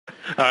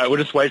Alright, we'll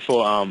just wait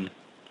for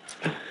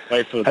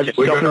We're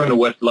going to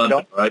West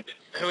London, right?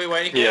 Who are we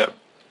waiting for? Yeah.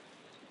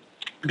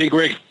 Big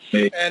Rig.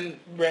 And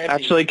Randy.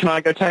 Actually, can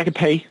I go take a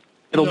pee?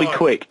 It'll be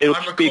quick. It'll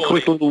I'm be a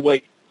quick recording. little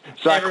week.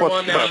 Zach,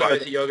 Everyone now knows what's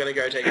that you're going to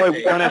go take a Wait, pee.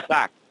 we don't have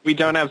Zach. We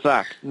don't have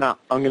Zach. No,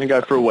 I'm going to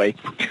go for a wee.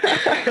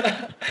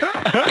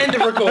 End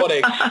of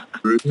recording.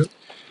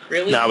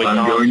 Really? No, we I'm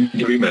can't. going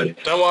to be ready.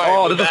 Don't worry.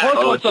 Oh, we're there's a back.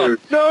 helicopter.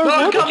 No,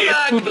 No, come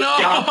back! No!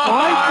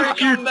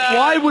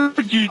 Why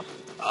would you?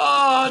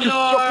 Oh,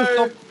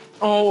 no!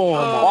 Oh,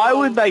 Why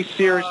would they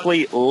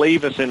seriously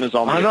leave us in a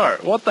zombie? I know.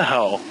 What the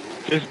hell?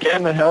 Just get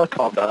in the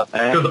helicopter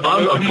and... Because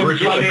I'm a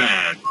British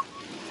man.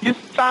 You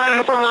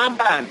started from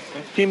London.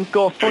 Tim's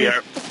got fully Yeah.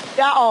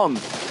 get on.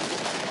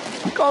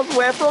 Because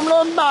we're from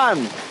London.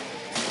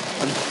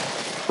 I'm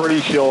pretty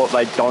sure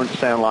they don't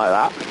sound like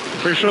that.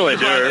 Pretty sure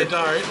they No, they do.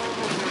 don't.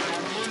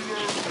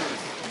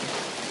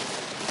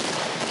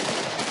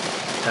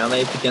 Apparently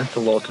it's against the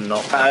law to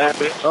not.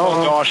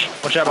 Oh gosh,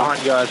 watch out behind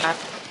you guys.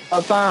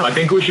 I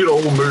think we should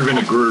all move in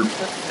a group.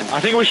 I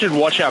think we should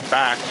watch our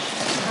backs.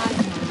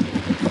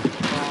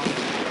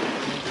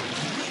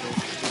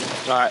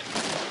 Alright,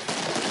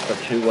 But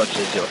who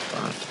watches your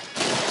front?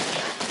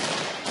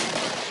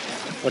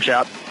 watch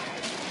out.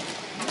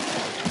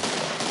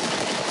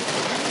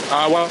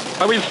 Well,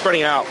 why are we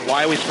spreading out?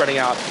 Why are we spreading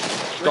out?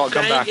 We're Scott,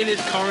 come staying back. in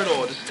his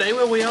corridor. Just stay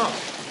where we are.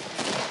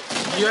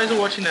 You guys are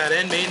watching that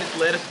end. Me and this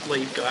lettuce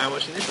leaf guy are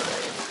watching this end.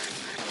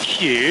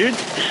 Cute.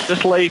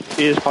 This leaf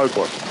is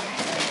hopeless.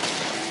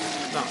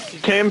 No,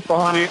 he's... Tim,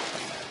 behind you.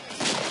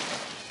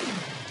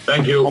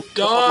 Thank you. My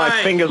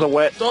Die! fingers are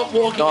wet. Stop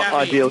walking Not at me.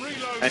 ideal.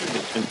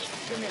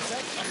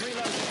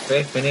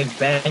 Quick, we need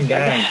bang How the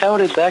gang. hell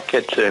did that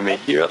get to me?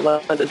 You're at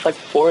like, there's like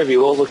 4 of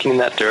you all looking in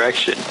that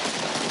direction.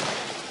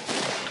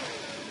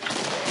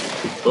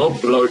 Oh,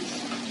 bloat.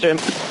 Tim.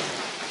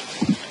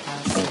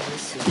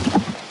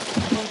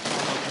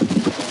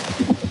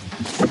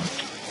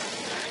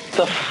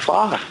 The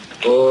fuck?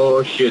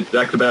 Oh, shit.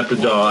 Zach's about to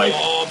die.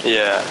 Oh,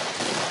 Yeah.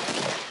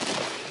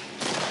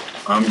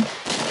 I'm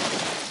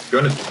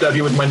going to stab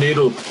you with my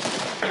needle.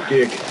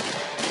 Dick.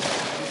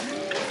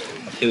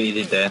 See what you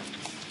did there.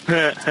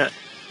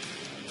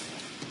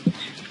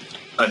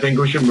 I think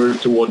we should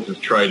move towards this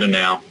trader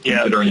now, Yeah,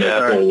 considering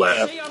there's 4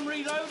 left.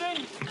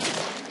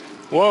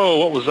 Whoa,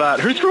 what was that?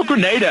 Who threw a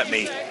grenade at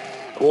me?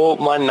 Well,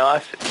 my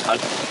knife,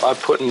 I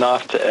put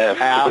knife to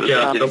F. Ow. because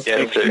Yeah, I didn't there's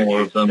get 6 to.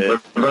 more of them.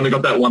 We've only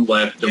got that one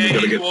left, and yeah, we've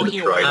got to he's get to the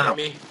walking away trader. from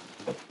me.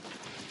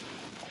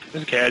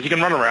 Who cares? You can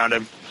run around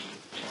him.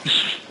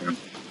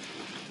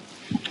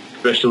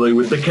 Especially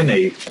with the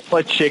Canadian.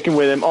 Play chicken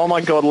with him. Oh my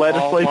god,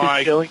 lettuce Oh leaf my-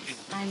 is killing me.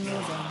 I'm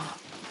moving.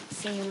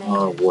 See you later.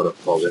 Oh, what a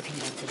fogger. Can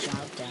get the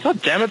job done.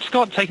 God damn it,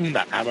 Scott, taking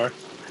that ammo.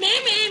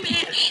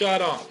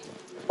 Shut up.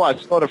 Why,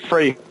 it's got a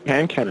free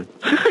hand cannon.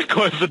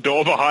 Close the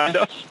door behind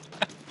us.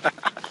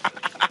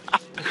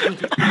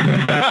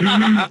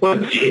 What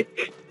a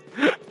dick.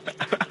 I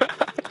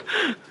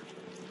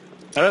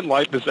don't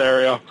like this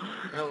area.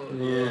 Oh,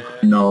 yeah.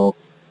 No.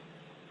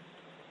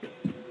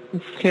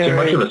 Too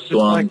much of a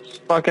slum. Like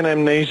fucking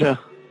amnesia.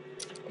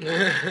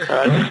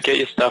 Alright, just get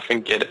your stuff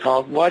and get it.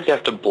 Oh, why'd you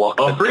have to block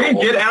Oh, the friggin'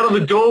 door? get out of the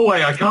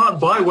doorway. I can't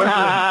buy weapons.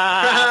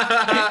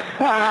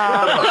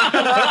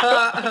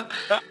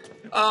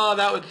 Oh,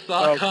 that would Oh,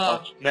 suck, huh?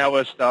 gosh, now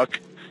we're stuck.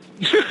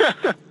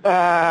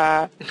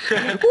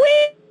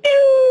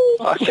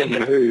 Fucking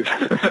move.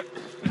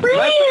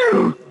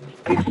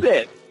 Fix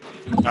it.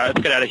 Alright, let's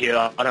get out of here.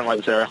 I don't like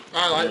this area.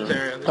 I like this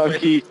area. This Oh,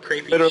 place he- is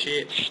creepy little as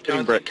shit. shitting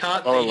Can't, brick.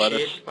 can't Or see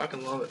lettuce. shit.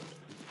 Fucking love it.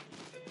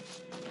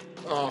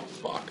 Oh,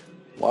 fuck.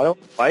 Why don't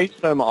wait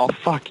so much? Oh,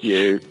 fuck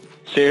you.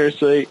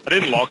 Seriously? I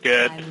didn't lock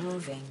it. I'm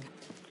moving.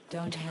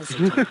 Don't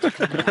hesitate to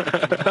come back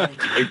and work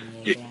with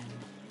me again.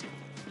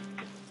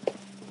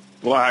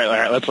 Well,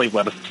 alright, let's leave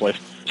lettuce live.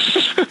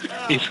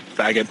 He's a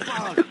faggot.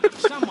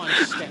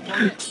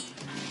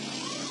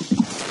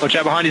 Watch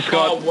out behind you,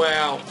 Scott. Oh,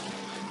 wow.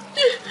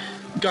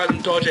 Guys,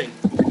 I'm dodging.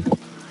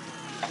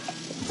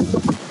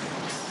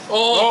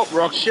 Oh, Oh,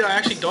 rock. shit, I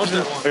actually dodged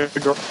that one. A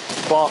good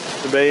spot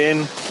to be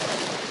in. It's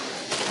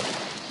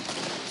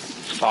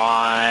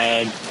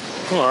fine.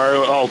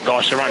 Oh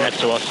gosh, they're right next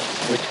to us.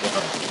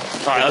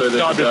 Alright, let's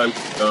dive this.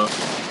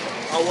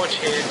 I'll watch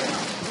here.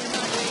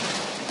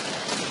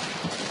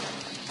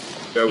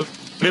 Go.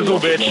 Mizzle,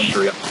 bitch.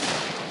 Laundry.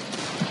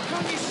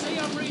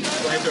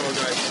 Flamethrower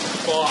guys.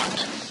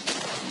 Fucked.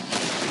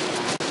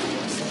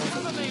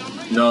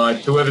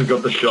 Nice. Whoever's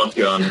got the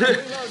shotgun.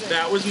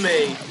 That was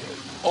me.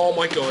 Oh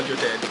my god, you're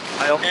dead.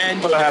 And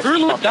Who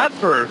let that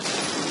through?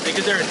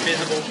 because they're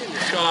invisible,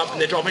 shut up, and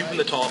they're dropping from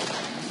the top.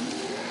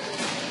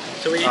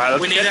 So we, Alright,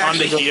 let's we need get to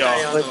actually under here.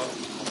 stay under.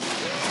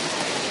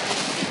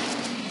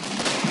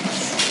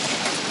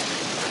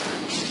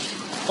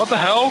 What the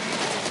hell?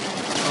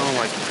 Oh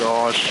my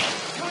gosh.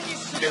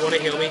 Do you want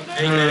to heal me?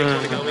 Any medics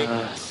want to heal me?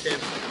 Tim,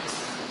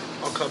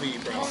 I'll cover you,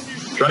 bro.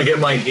 Trying to get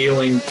my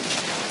healing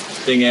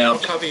thing I'll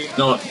out. cover you.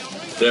 No.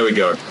 There we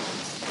go.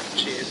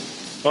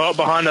 Cheers. Oh,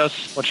 behind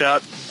us. Watch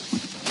out.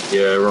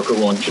 Yeah, rocket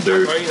launcher I'm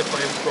dude. moting the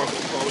flames rocket.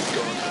 Oh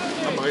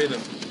god. I'm moting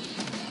them.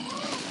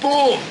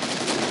 Boom!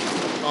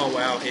 Oh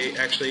wow, he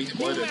actually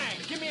exploded.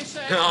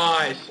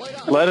 Nice.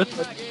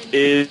 Lettuce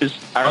is...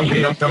 I'm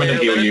coming to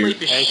heal lettuce you.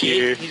 leaf is Thank shit.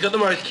 you. He's got the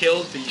most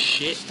kills, but he's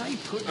shit.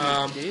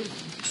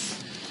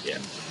 Yeah.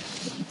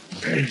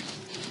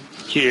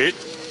 Cute.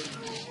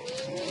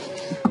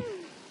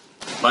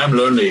 I'm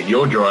lonely,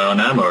 you're dry on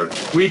ammo.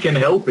 We can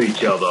help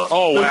each other.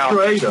 Oh, The wow.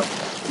 traitor.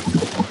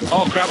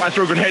 Oh crap, I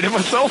threw a grenade at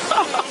myself.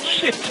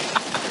 Shit.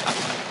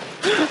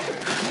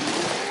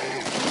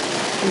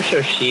 I'm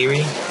so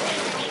cheery.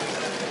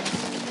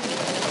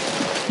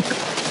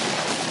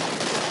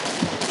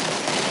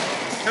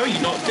 How are you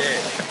not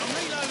dead?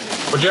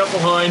 Watch out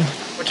behind.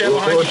 Watch out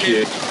behind Oh, you,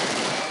 kid.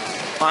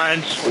 shit.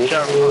 Mine.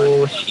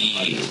 Oh,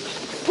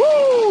 shit.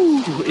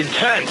 Woo!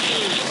 Intense.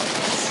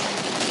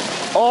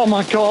 Oh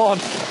my god!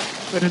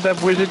 Where did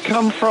that wizard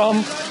come from?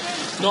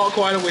 Not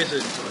quite a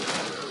wizard.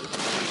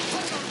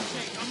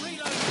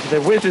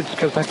 They're wizards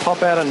because they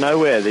pop out of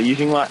nowhere. They're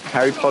using like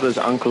Harry Potter's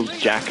uncle's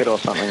jacket or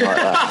something like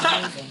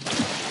that.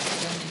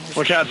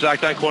 Watch out,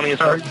 Zach, don't corner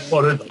Harry yourself.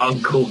 Potter's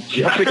Uncle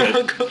Jack.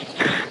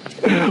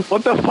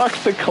 What the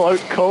fuck's the cloak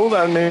called?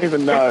 I don't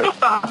even know.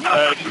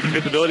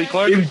 Invisibility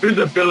cloak?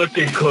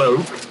 Invisibility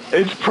cloak.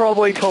 It's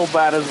probably called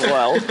that as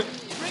well.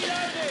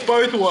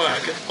 Both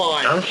work, it's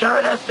fine. I'm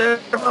sure that's the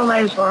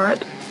names for it.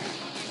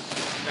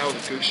 That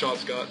was a good shot,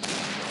 Scott.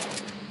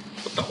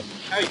 What the?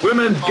 Hey.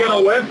 Women, get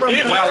away from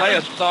me. Wow, they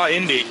are so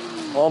indie.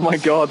 Oh my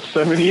god,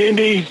 so many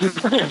indies. So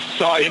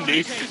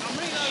indie.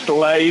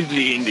 Slaves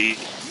the indies.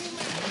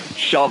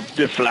 Shove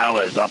the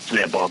flowers up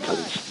their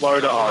bottles.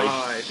 Load of Nice.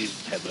 eyes.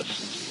 He's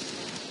headless.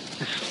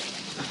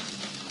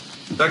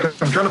 Zach,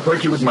 I'm trying to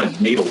poke you with my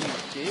needle.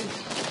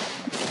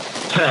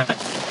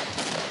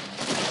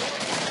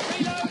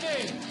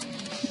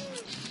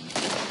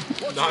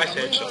 Nice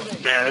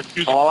headshot. Man, it's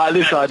just... I like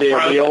this idea.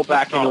 We all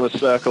back into a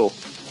circle.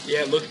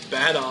 Yeah, it looks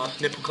badass.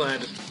 Nipple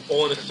clan just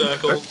all in a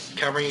circle,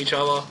 covering each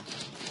other.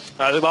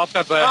 The last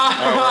guy's there.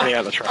 Oh, we're already out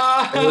of the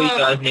track. All you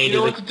guys need You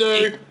know is what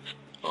to do.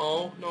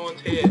 Oh, no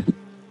one's here.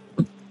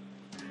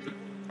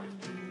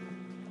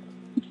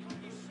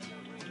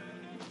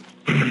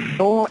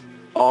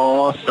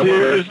 Oh,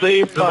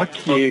 seriously?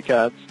 Fuck you,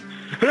 cats.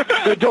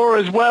 The door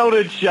is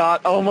welded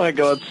shut. Oh my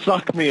god,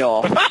 suck me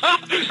off.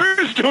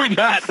 Who's doing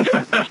that?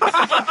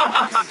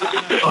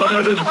 Oh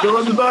no, there's a door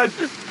on the side.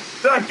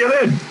 Zach,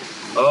 get in.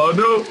 Oh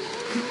no.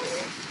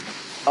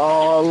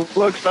 Oh,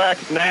 looks back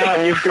now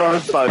you've got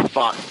us both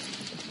fucked.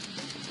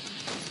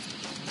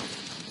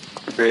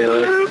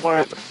 Really?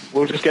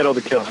 We'll just get all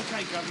the kills.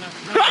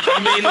 I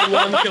mean, the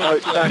one kill. Oh,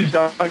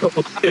 Zach,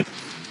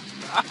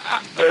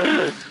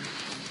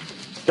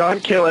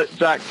 don't kill it,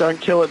 Zach. Don't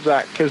kill it,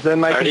 Zach, because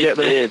then they can Already get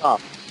their did.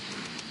 stuff.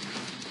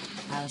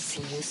 I'll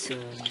see you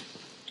soon.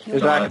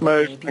 Zach,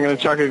 move. I'm going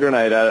to chuck a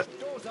grenade at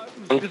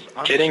it.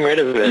 I'm getting rid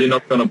of You're it.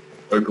 not gonna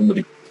open with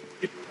it.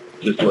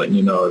 Just letting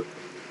you know.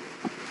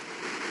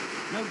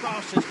 No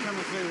bastards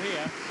coming through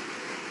here.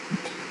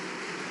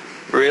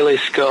 Really,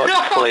 Scott?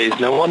 Please,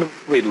 no wonder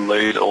we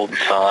lose all the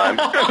time.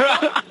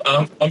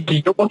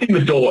 You're blocking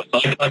the door. I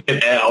can't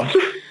get out.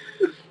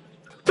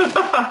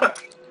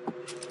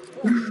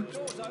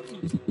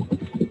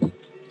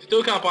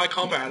 Still can't buy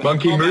combat.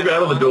 Monkey, move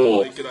out of the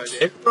door. Good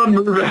idea. Everyone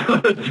move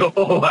out of the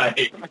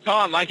doorway. I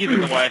can't, Lanky's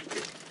in the way.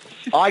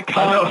 I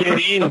can't get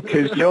in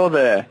because you're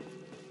there.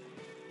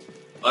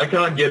 I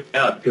can't get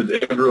out because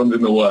everyone's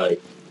in the way.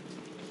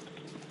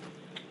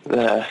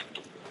 There.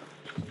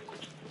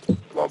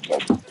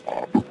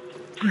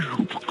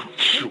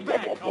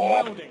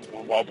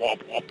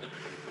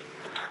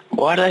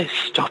 Why do they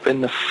stop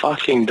in the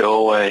fucking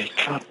doorway?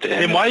 God damn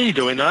Then it. why are you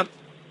doing that?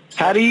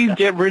 How do you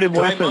get rid of Hey,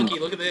 weapons? Monkey,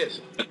 look at this.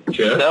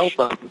 Church? Sell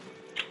them.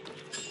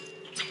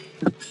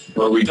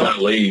 Well, we can't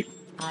leave.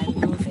 I'm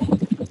moving.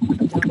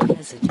 Don't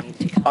hesitate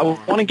to come I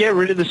back. want to get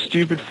rid of the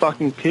stupid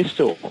fucking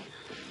pistol.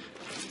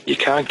 You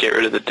can't get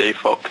rid of the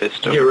default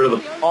pistol. Get rid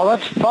of the... Oh,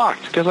 that's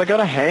fucked, because I got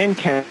a hand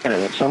cannon.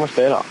 It's so much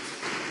better.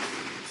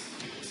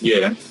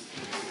 Yeah.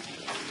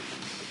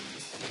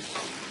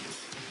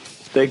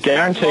 They're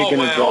guaranteed Oh, going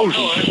to wow. drop.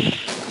 Hello.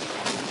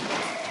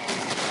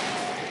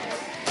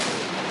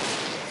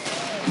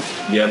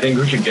 Yeah, I think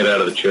we should get out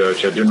of the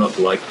church. I do not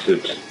like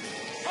to...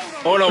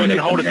 Oh no, we can Connect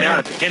hold it them down.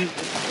 out. Again.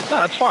 No,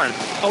 that's fine.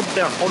 Hold it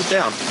down, hold it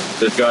down.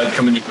 There's guys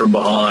coming in from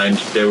behind.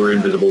 There were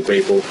invisible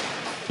people.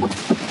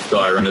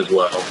 Siren as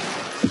well.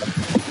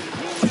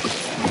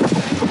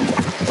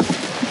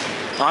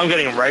 I'm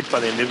getting raped by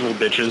the invisible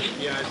bitches.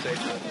 Yeah, I'd say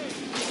so.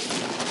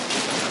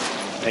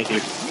 Thank you.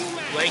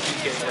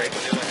 Lanky's getting raped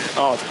on the other hand.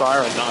 Oh,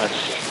 Siren,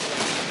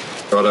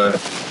 nice. Righto.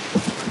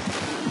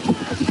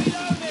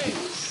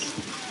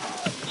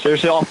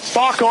 Seriously, oh,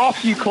 fuck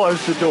off, you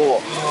close the door.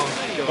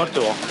 Oh, my God. What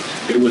door?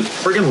 It was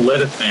friggin'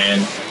 lettuce man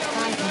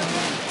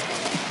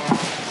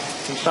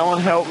Can someone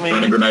help me?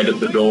 throwing a grenade at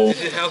the door.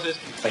 How's this?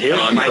 I hear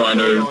I'm trying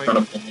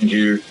to find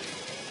you.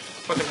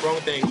 Fucking wrong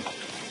thing.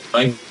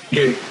 Thank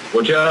you.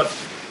 Watch out.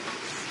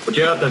 Watch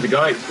out, there's a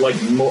guy, like,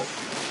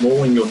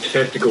 mauling your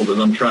testicles as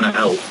I'm trying to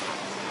help.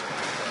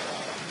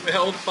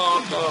 Held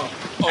faster.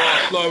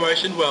 Oh, slow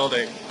motion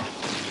welding.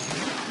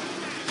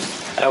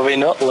 Have we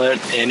not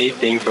learnt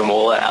anything from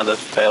all our other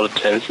failed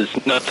attempts?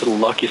 It's not to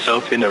lock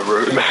yourself in a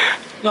room.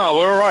 No,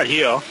 we're right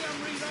here.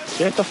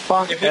 Get the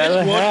fuck If we out of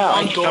just the watch house.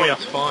 one door, Come here.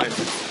 it's fine.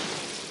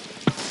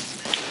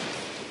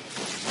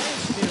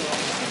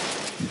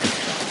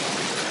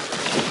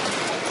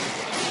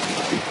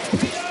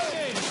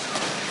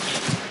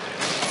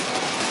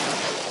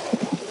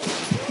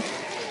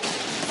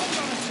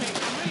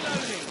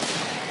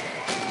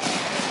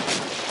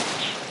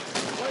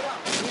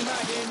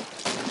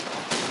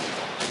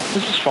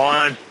 This is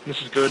fine.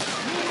 This is good.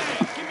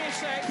 Give me a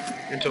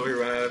sec. Until we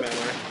run out of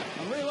ammo.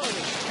 I'm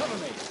reloading. Cover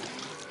me.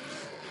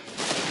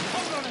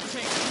 Hold on a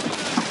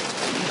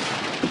tick.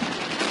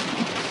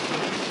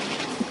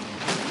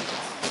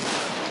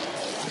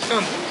 This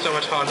gun's so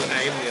much harder to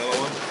aim than the other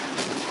one.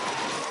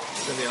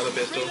 Than the other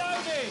pistol.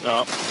 Reloading.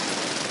 Oh.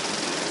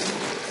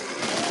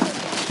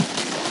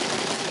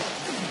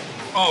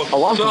 Oh, I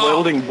love stop.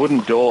 welding wooden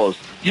doors.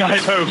 Yeah, I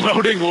know.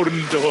 Welding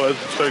wooden doors.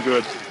 So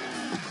good.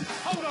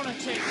 Hold on a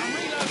tick. I'm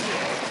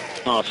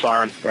reloading. Oh,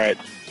 siren. Great.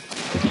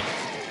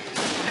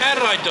 How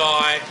did I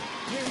die?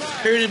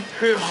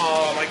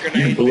 Oh, my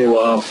grenade You blew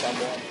up.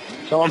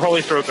 Someone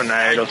probably threw a grenade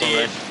I or something.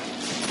 did.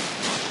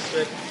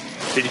 But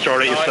Did you throw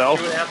it at I yourself?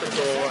 threw it out the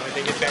door and I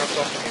think it bounced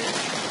off of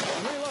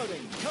I'm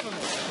reloading. Cover me.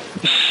 me.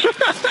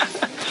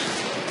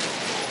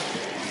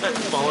 That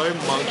follow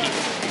monkey.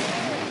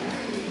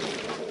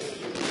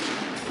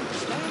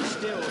 Stand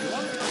still.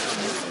 One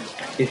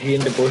Is he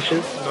in the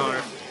bushes?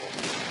 No.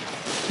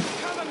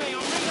 cover me. I'm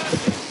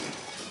reloading.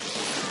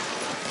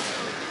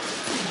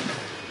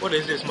 What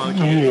is this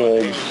monkey?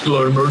 Whoa.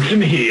 Slow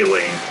motion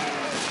healing.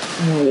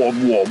 Whoa,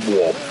 whoa,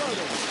 whoa.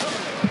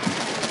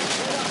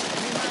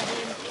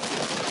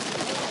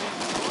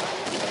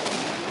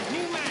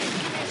 New mag.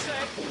 Give me a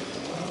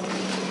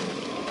sec.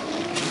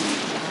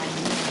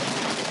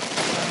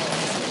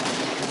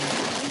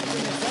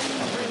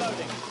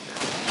 Reloading.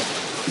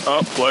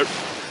 Oh, float.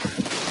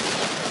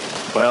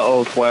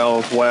 Weld.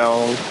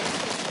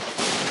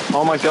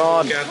 Oh my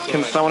god.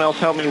 Can someone else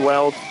help me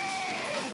weld?